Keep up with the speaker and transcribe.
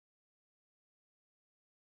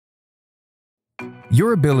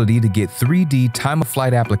Your ability to get 3D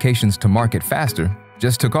time-of-flight applications to market faster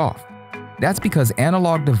just took off. That's because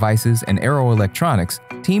Analog Devices and Aero Electronics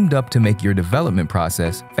teamed up to make your development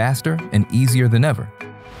process faster and easier than ever.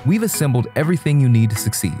 We've assembled everything you need to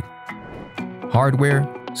succeed. Hardware,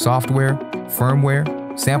 software,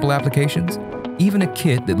 firmware, sample applications, even a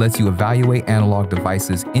kit that lets you evaluate Analog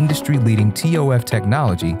Devices' industry-leading TOF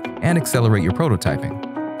technology and accelerate your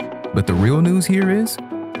prototyping. But the real news here is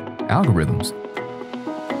algorithms.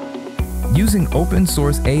 Using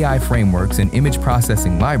open-source AI frameworks and image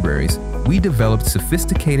processing libraries, we developed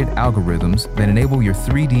sophisticated algorithms that enable your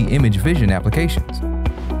 3D image vision applications.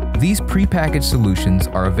 These prepackaged solutions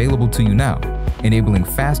are available to you now, enabling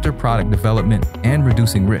faster product development and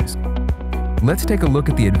reducing risk. Let's take a look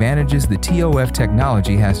at the advantages the TOF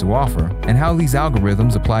technology has to offer and how these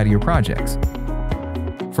algorithms apply to your projects.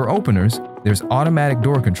 For openers, there's automatic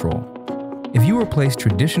door control. If you replace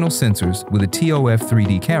traditional sensors with a TOF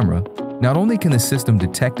 3D camera, not only can the system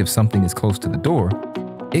detect if something is close to the door,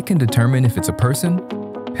 it can determine if it's a person,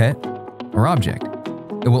 pet, or object.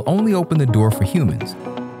 It will only open the door for humans,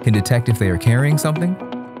 can detect if they are carrying something,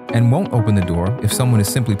 and won't open the door if someone is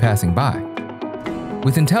simply passing by.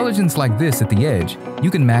 With intelligence like this at the edge,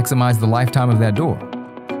 you can maximize the lifetime of that door,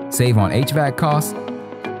 save on HVAC costs,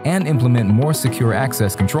 and implement more secure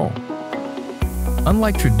access control.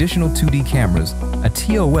 Unlike traditional 2D cameras, a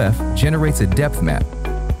TOF generates a depth map,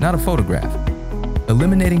 not a photograph,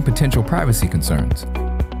 eliminating potential privacy concerns.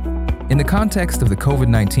 In the context of the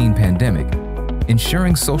COVID-19 pandemic,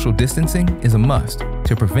 ensuring social distancing is a must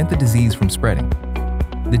to prevent the disease from spreading.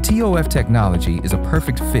 The TOF technology is a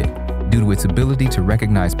perfect fit due to its ability to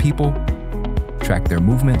recognize people, track their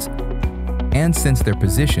movements, and sense their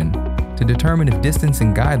position to determine if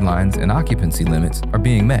distancing guidelines and occupancy limits are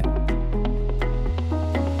being met.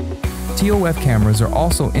 TOF cameras are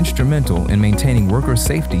also instrumental in maintaining worker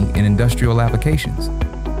safety in industrial applications,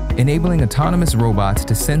 enabling autonomous robots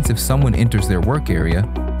to sense if someone enters their work area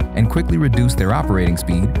and quickly reduce their operating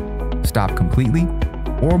speed, stop completely,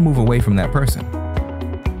 or move away from that person.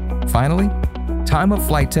 Finally,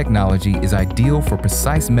 time-of-flight technology is ideal for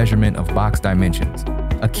precise measurement of box dimensions,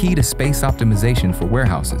 a key to space optimization for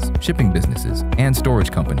warehouses, shipping businesses, and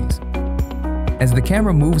storage companies. As the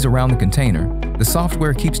camera moves around the container, the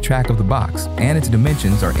software keeps track of the box, and its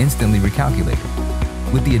dimensions are instantly recalculated.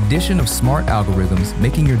 With the addition of smart algorithms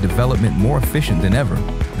making your development more efficient than ever,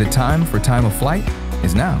 the time for time-of-flight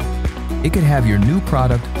is now. It could have your new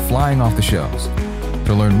product flying off the shelves.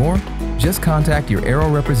 To learn more, just contact your Aero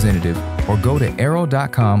representative or go to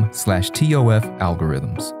aero.com/TOF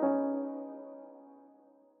algorithms.